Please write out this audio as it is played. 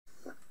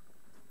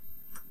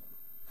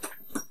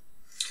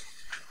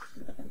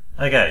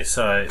Okay,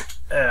 so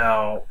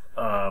our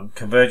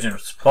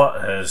convergence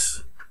plot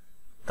has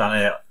done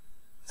our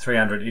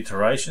 300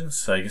 iterations.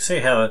 So you can see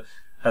how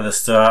at the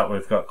start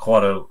we've got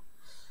quite a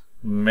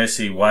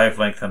messy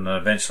wavelength, and then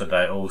eventually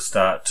they all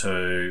start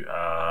to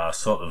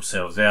sort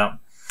themselves out.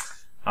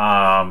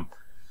 I'm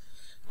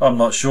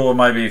not sure,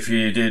 maybe if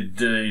you did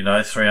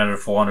 300,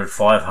 400,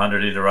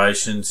 500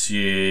 iterations,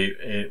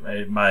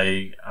 it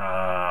may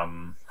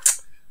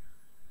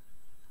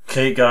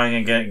keep going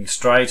and getting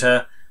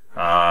straighter.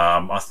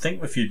 I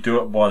think if you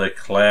do it by the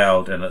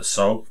cloud and it's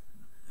solved,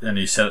 and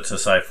you set it to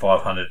say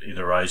 500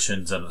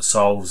 iterations and it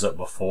solves it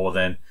before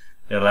then,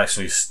 it'll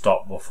actually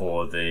stop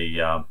before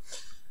the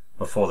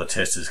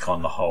test has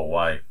gone the whole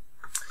way.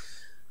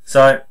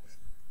 So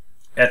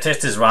our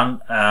test is run.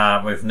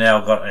 We've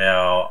now got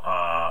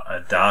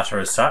our data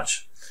as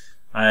such,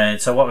 and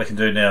so what we can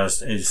do now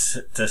is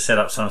to set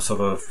up some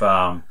sort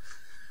of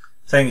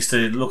things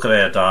to look at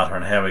our data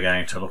and how we're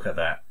going to look at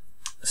that.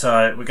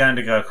 So we're going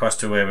to go across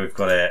to where we've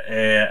got our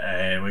air,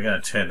 and we're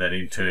going to turn that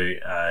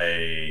into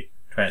a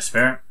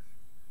transparent.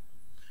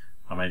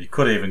 I mean, you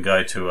could even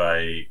go to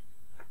a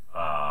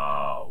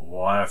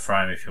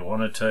wireframe if you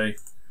wanted to.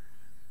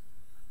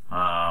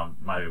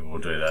 Maybe we'll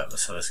do that.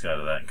 So let's go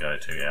to that and go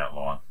to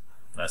outline.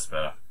 That's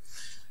better.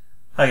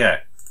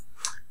 Okay,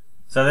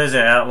 so there's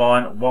our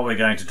outline. What we're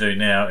going to do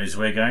now is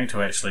we're going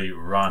to actually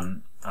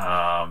run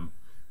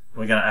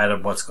we're going to add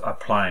a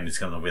plane. Is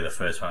going to be the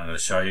first one I'm going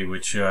to show you,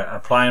 which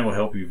a plane will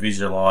help you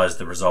visualize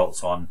the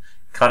results on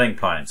cutting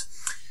planes.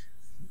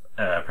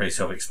 Pretty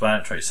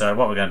self-explanatory. So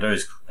what we're going to do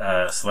is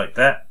select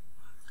that.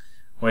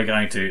 We're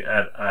going to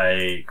add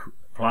a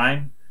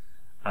plane,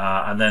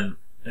 and then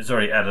it's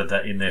already added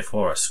that in there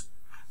for us.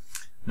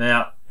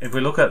 Now if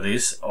we look at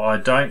this, I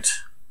don't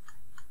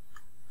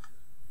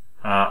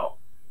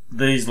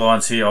these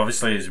lines here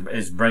obviously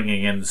is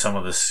bringing in some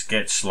of the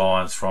sketch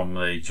lines from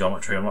the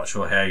geometry. I'm not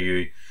sure how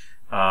you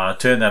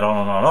turn that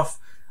on and off.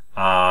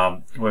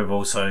 We've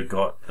also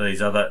got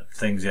these other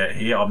things out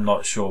here. I'm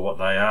not sure what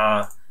they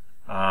are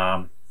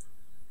and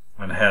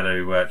how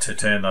to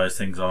turn those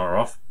things on or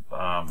off.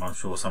 I'm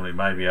sure somebody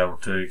may be able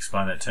to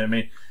explain that to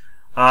me.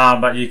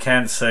 But you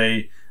can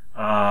see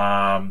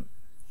the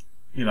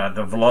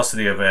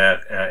velocity of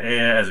our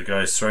air as it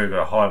goes through. We've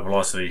got a high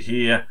velocity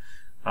here,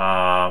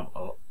 higher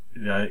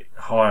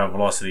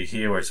velocity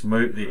here where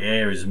the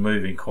air is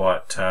moving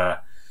quite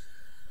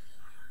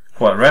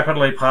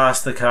rapidly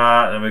past the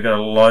car, and we've got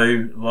a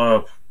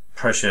lower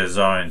pressure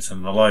zones,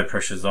 and the low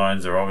pressure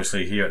zones are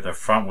obviously here at the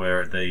front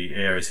where the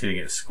air is hitting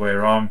it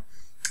square on,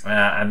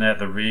 and at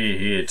the rear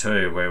here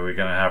too, where we're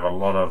going to have a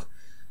lot of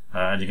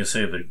and you can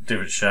see the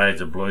different shades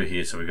of blue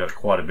here, so we've got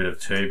quite a bit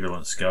of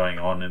turbulence going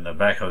on in the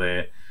back of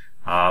there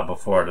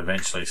before it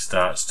eventually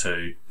starts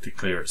to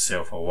clear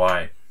itself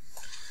away.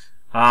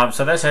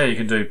 So that's how you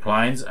can do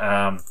planes.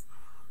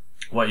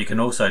 What you can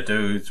also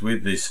do is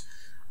with this,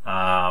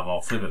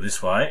 I'll flip it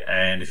this way,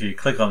 and if you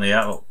click on the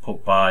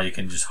output bar, you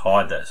can just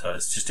hide that. So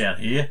it's just down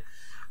here,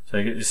 so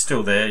it's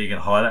still there, you can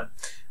hide it.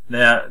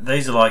 Now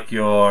these are like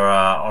your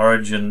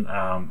origin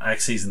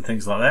axes and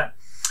things like that.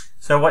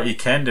 So what you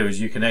can do is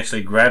you can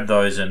actually grab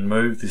those and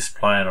move this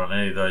plane on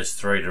any of those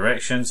three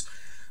directions.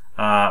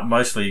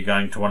 Mostly you're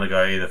going to want to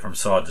go either from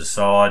side to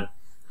side.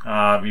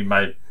 You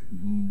may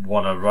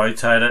want to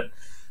rotate it.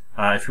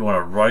 If you want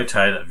to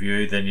rotate that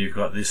view, then you've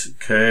got this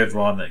curved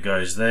line that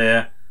goes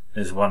there.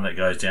 There's one that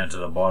goes down to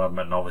the bottom,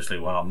 and obviously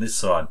one on this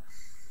side.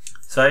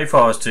 So if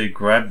I was to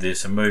grab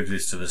this and move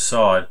this to the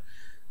side,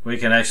 we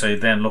can actually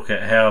then look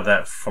at how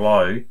that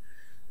flow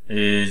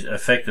is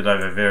affected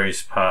over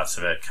various parts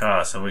of our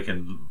car. So we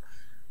can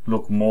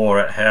look more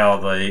at how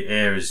the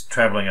air is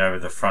travelling over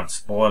the front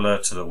spoiler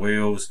to the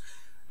wheels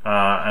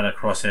and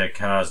across our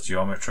car's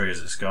geometry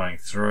as it's going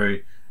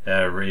through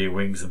our rear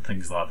wings and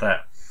things like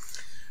that.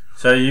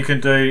 So you can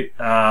do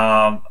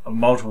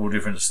multiple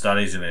different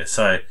studies in there.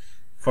 So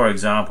for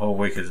example,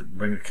 we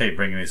could keep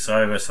bringing this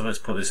over. So let's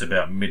put this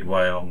about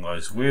midway along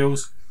those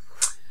wheels.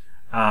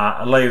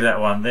 I'll leave that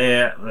one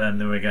there,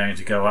 and then we're going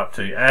to go up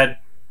to add.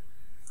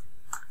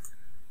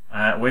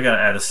 We're going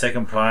to add a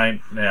second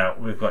plane. Now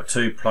we've got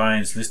two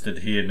planes listed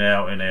here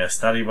now in our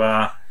study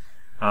bar.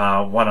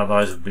 One of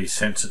those would be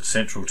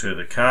central to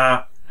the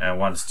car, and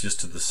one's just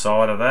to the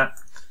side of that.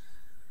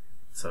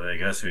 So there you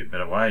go, it's a bit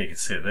better way, you can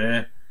see it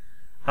there.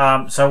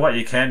 So what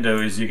you can do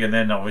is you can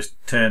then always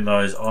turn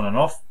those on and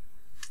off,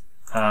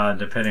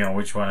 depending on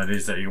which one it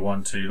is that you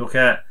want to look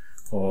at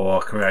or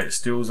create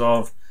stills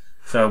of.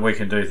 So we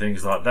can do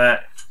things like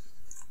that.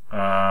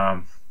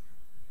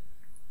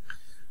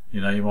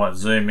 You might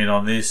zoom in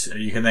on this.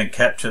 You can then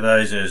capture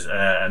those as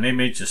an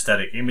image, a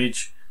static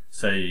image,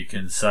 so you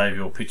can save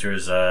your picture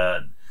as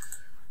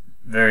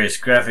various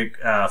graphic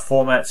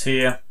formats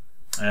here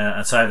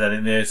and save that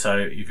in there. So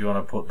if you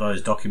want to put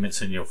those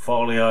documents in your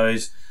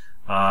folios,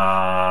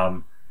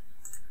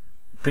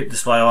 pit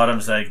display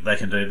items, they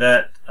can do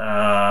that.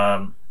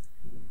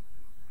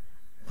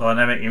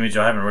 Dynamic image,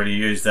 I haven't really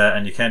used that,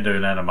 and you can do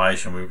an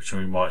animation, which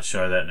we might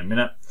show that in a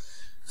minute.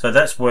 So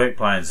that's work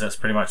planes. That's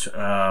pretty much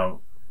a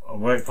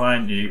work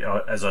plane.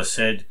 As I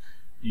said,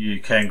 you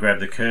can grab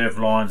the curved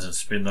lines and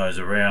spin those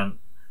around,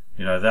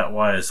 you know, that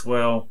way as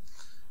well.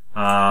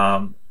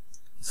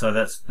 So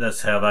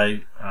that's how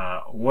they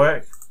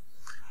work.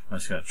 I'm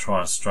just going to try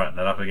and straighten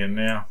that up again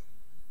now.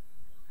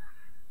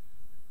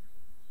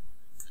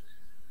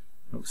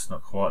 Oops,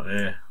 not quite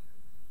there.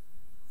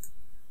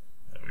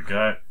 There we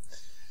go.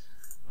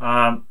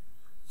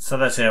 So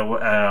that's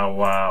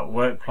our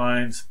work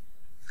planes.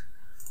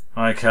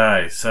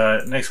 Okay,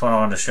 so next one I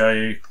want to show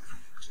you,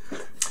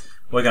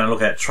 we're going to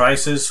look at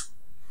traces.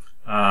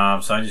 So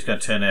I'm just going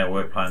to turn our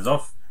work planes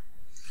off.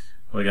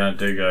 We're going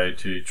to go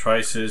to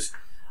traces.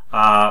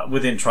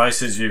 Within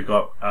traces, you've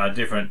got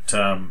different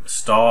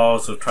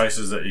styles of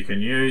traces that you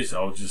can use.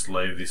 I'll just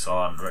leave this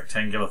on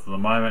rectangular for the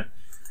moment.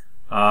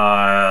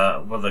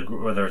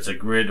 Whether it's a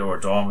grid or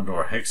a diamond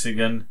or a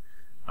hexagon,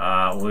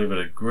 we'll leave it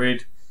a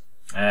grid,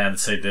 and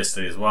seed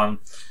density is 1.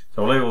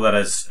 So we'll leave all that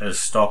as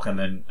stock, and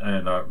then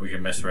we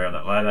can mess around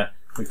that later.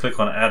 We click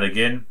on add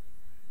again,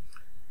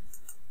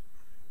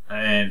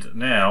 and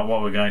now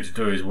what we're going to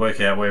do is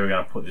work out where we're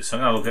going to put this. So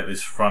I'm going to look at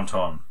this front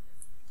on.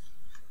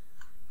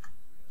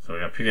 So we're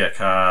going to pick our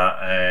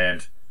car,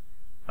 and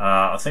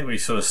I think we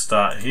sort of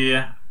start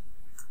here.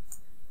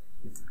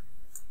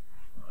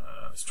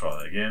 Let's try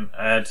that again.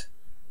 Add,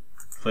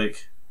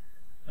 click,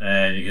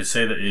 and you can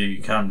see that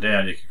you come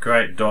down. You can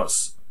create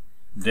dots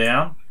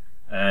down,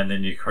 and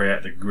then you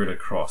create the grid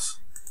across.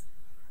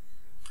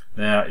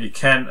 Now you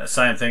can,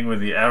 same thing with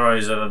the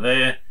arrows that are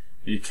there.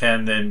 You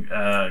can then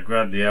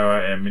grab the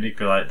arrow and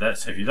manipulate that.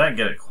 So if you don't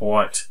get it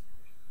quite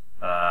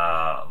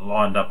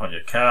lined up on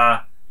your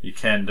car, you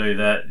can do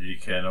that. You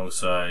can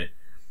also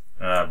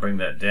bring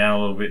that down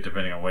a little bit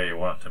depending on where you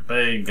want it to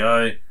be and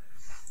go.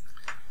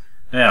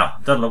 Now,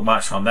 it doesn't look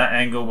much on that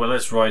angle, but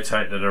let's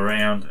rotate that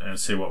around and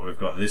see what we've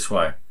got this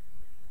way.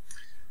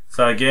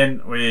 So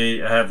again, we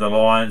have the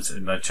lines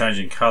and they're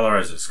changing colour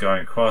as it's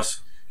going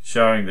across,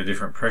 showing the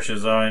different pressure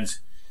zones.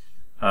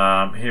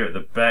 Here at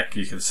the back,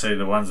 you can see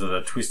the ones that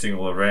are twisting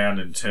all around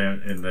in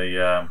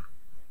the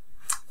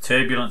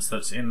turbulence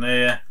that's in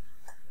there,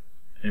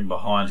 in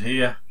behind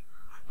here.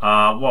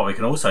 What we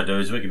can also do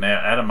is we can now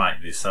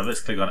animate this. So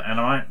let's click on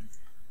animate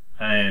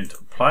and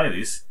play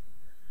this,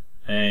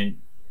 and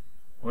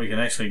we can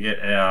actually get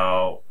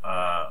our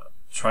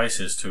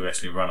traces to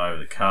actually run over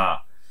the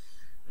car.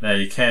 Now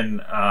you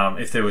can,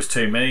 if there was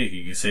too many,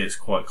 you can see it's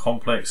quite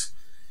complex.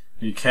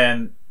 You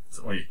can,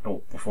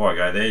 before I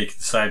go there, you can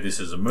save this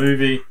as a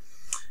movie,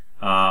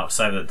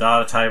 save the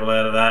data table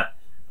out of that.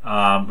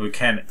 We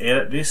can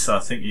edit this, so I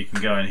think you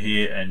can go in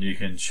here and you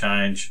can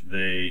change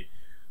the,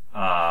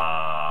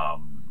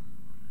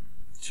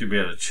 should be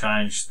able to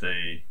change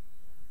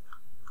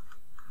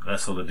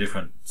that's all the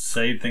different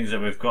seed things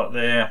that we've got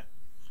there.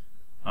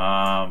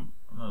 I'm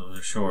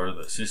not sure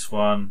that's this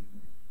one.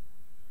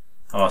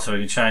 Oh, so we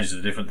can change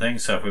the different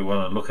things. So if we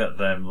want to look at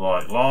them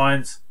like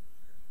lines,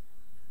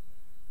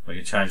 we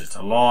can change it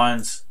to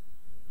lines.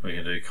 We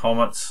can do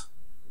comets.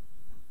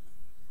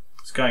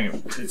 It's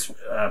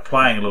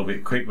playing a little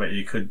bit quick, but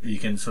you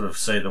can sort of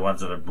see the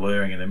ones that are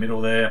blurring in the middle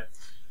there.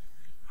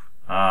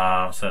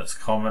 So that's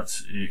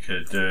comets. You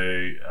could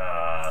do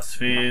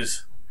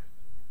spheres.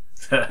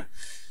 You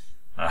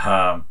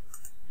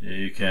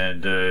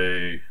can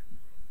do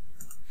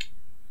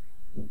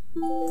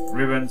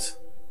ribbons.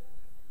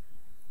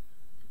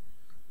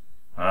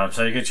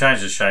 So you can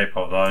change the shape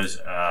of those,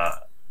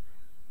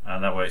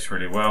 and that works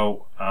really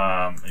well.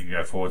 You can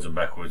go forwards and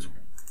backwards.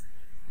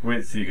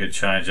 Width, you could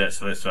change that,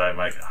 so let's say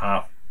make it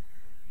half.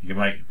 You can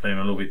make them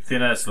a little bit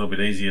thinner, it's a little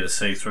bit easier to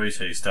see through,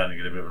 so you're starting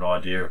to get a bit of an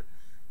idea of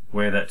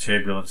where that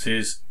turbulence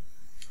is.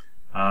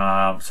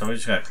 So we're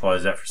just going to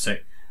close that for a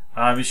sec.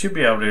 You should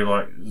be able to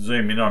like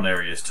zoom in on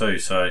areas too.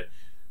 So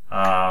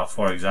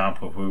for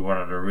example, if we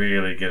wanted to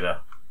really get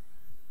a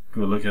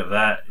good look at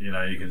that, you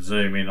know, you can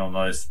zoom in on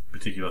those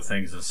particular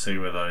things and see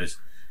where those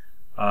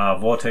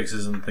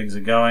vortexes and things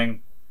are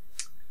going.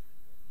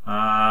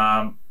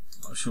 I'm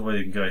not sure whether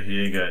you can go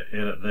here and go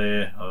edit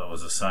there. Oh, that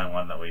was the same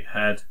one that we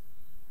had.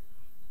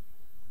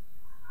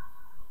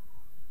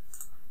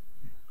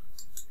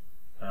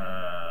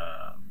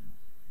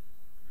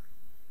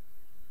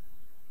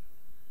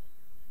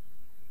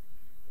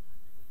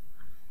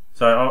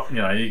 So you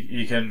know,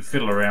 you can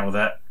fiddle around with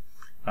that.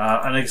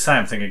 And the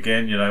same thing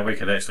again, you know, we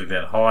could actually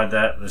then hide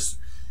that,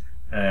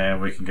 and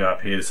we can go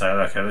up here to say,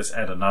 okay, let's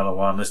add another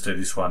one. Let's do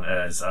this one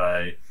as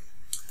a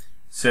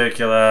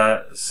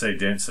circular, seed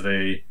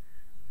density.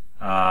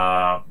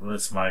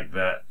 Let's make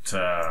that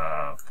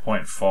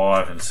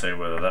 0.5 and see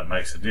whether that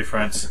makes a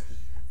difference.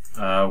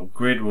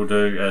 Grid we'll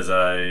do as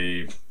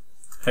a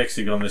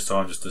hexagon this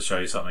time, just to show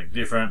you something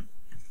different.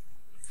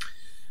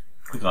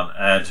 Click on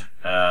add,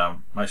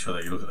 make sure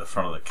that you look at the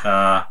front of the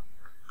car.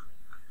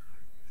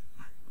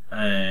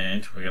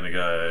 And we're going to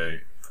go,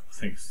 I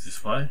think it's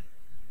this way.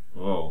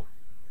 Whoa.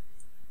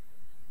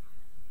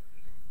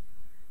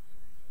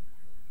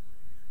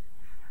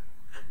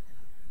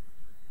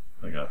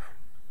 I think I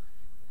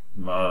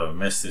might have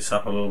messed this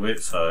up a little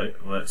bit, so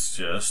let's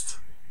just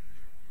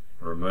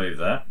remove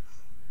that.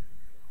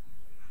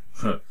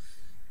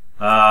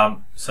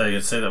 So you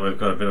can see that we've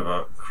got a bit of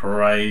a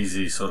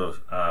crazy sort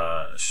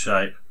of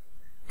shape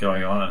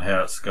going on and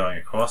how it's going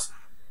across.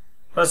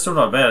 But it's still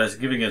not bad. It's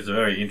giving us a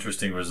very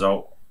interesting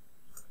result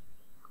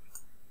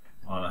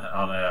on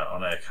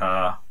our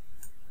car.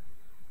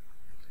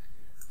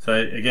 So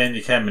again,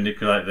 you can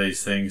manipulate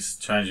these things,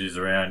 change these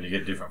around, you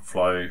get different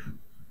flows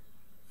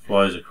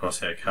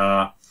across our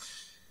car.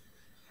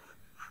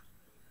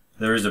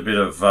 There is a bit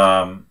of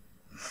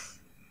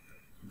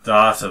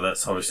data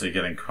that's obviously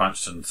getting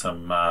crunched and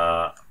some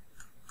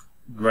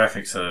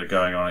graphics that are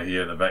going on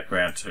here in the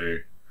background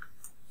to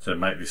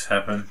make this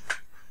happen.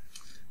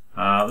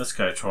 Let's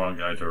try and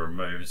go to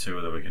remove and see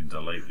whether we can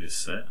delete this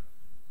set.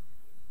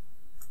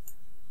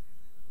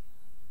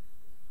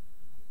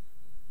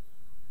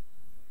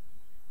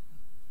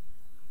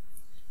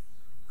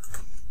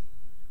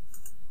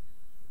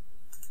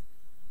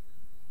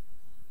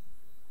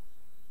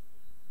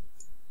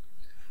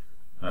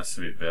 That's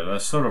a bit better.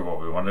 That's sort of what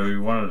we wanted. We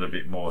wanted a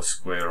bit more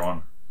square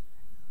on.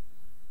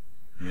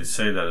 You can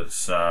see that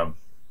it's on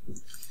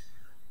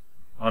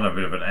a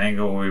bit of an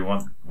angle. We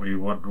want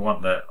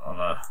that on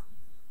a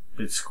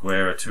bit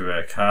squarer to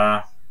our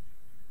car.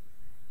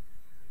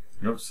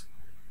 Oops.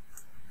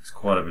 There's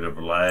quite a bit of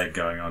lag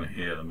going on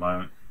here at the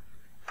moment.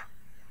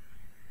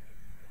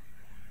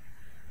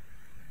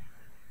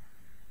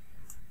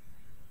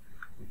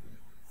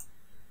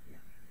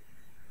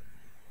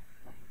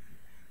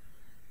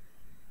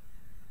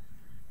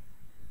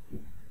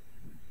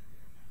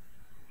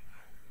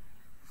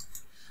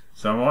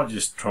 So I might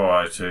just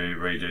try to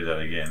redo that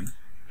again.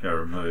 Go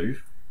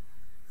remove.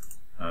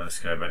 Let's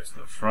go back to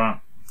the front.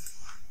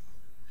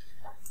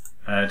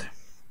 Add.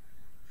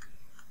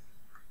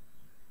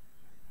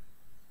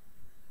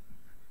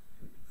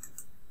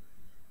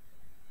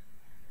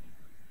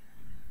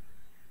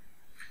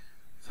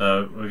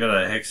 So we've got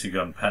a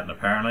hexagon pattern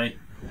apparently.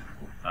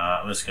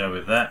 Let's go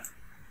with that.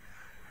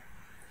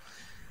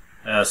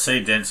 Our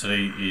seed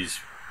density is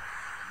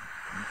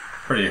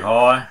pretty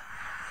high.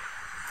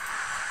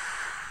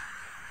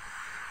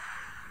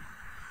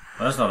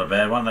 Well, that's not a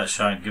bad one. That's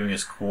giving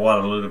us quite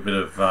a little bit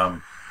of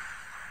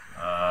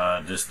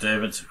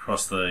disturbance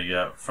across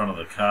the front of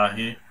the car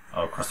here,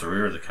 or across the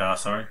rear of the car,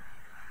 sorry.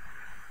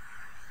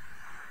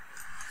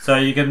 So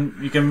you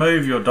can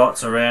move your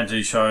dots around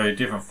to show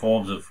different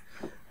forms of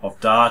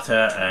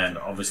data, and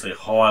obviously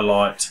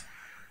highlight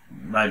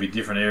maybe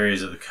different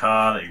areas of the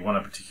car that you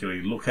want to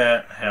particularly look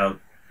at, how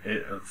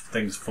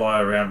things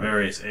fly around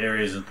various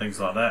areas and things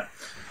like that.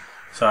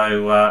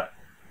 So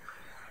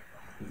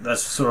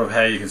that's sort of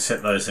how you can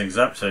set those things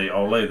up. So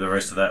I'll leave the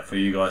rest of that for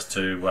you guys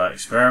to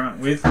experiment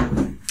with.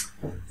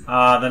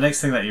 The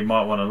next thing that you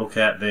might want to look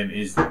at then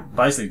is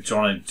basically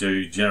trying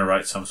to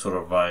generate some sort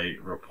of a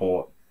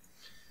report.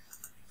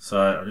 So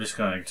I'm just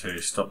going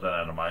to stop that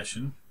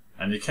animation,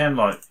 and you can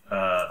I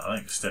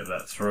think step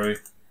that through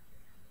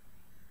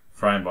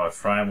frame by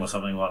frame or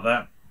something like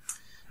that.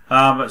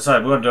 But so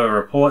we're going to do a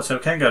report, so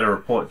we can go to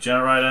report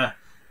generator,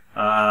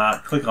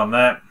 click on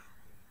that.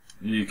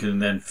 You can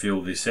then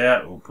fill this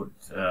out. We'll put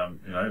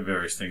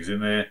various things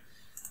in there.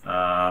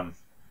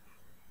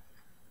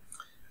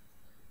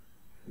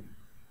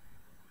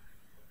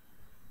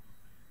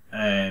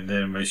 And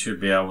then we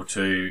should be able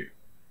to,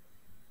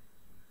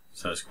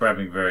 so it's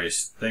grabbing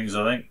various things,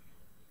 I think.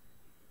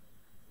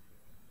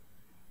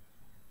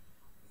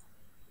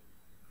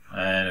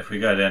 And if we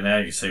go down now,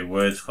 you can see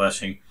words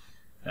flashing.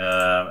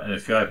 And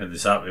if you open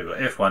this up, we've got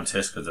F1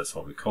 test, because that's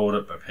what we called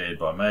it, prepared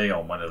by me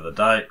on whatever the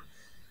date.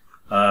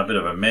 A bit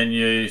of a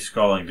menu,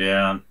 scrolling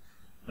down.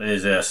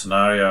 There's our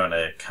scenario and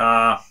our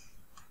car.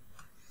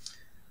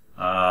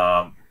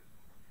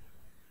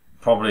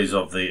 Properties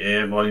of the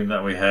air volume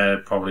that we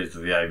had, properties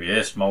of the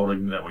ABS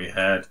moulding that we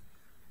had,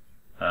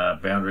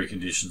 boundary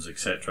conditions,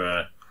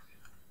 etc.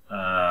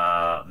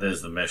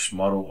 There's the mesh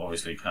model.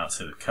 Obviously you can't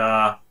see the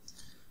car.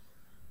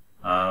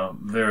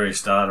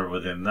 Various data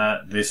within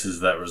that. This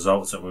is that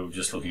results that we were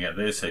just looking at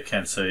there. So you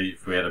can see,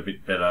 if we had a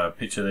bit better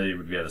picture there, you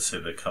would be able to see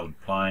the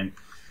coloured plane.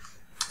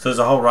 So there's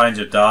a whole range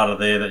of data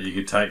there that you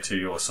could take to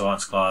your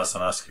science class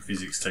and ask your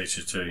physics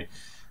teacher to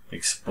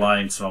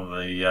explain some of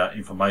the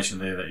information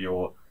there that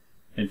you're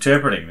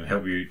interpreting, and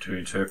help you to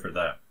interpret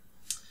that.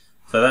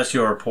 So that's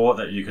your report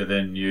that you could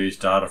then use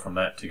data from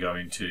that to go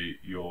into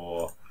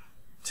your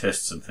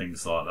tests and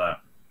things like that.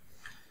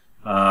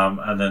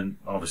 And then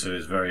obviously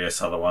there's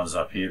various other ones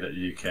up here that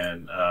you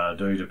can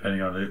do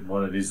depending on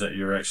what it is that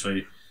you're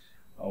actually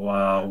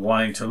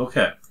wanting to look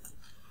at.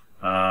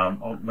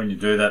 When you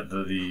do that,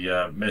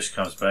 the mesh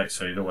comes back,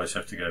 so you'd always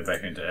have to go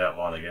back into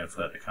outline again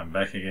for that to come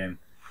back again.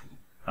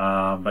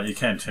 But you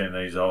can turn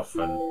these off,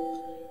 and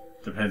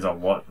depends on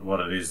what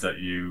it is that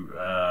you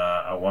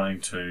are wanting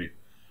to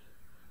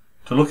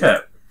look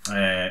at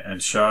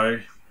and show.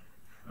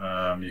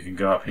 You can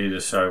go up here to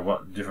show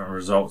what different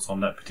results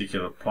on that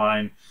particular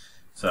plane.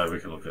 So we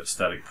can look at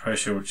static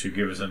pressure, which will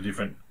give us a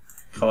different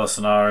colour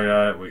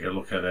scenario. We can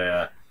look at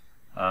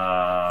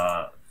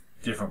our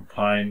different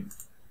plane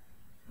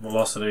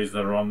velocities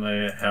that are on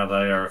there, how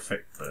they are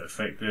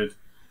affected.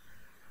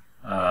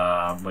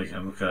 We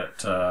can look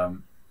at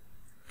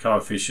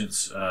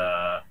coefficients,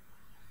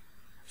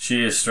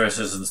 shear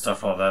stresses and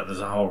stuff like that. There's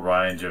a whole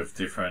range of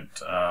different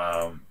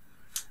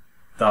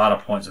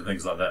data points and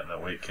things like that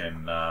that we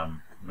can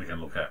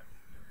look at.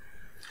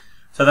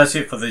 So that's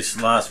it for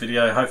this last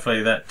video.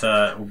 Hopefully that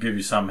will give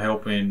you some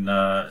help in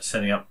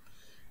setting up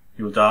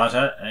your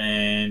data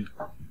and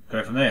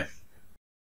go from there.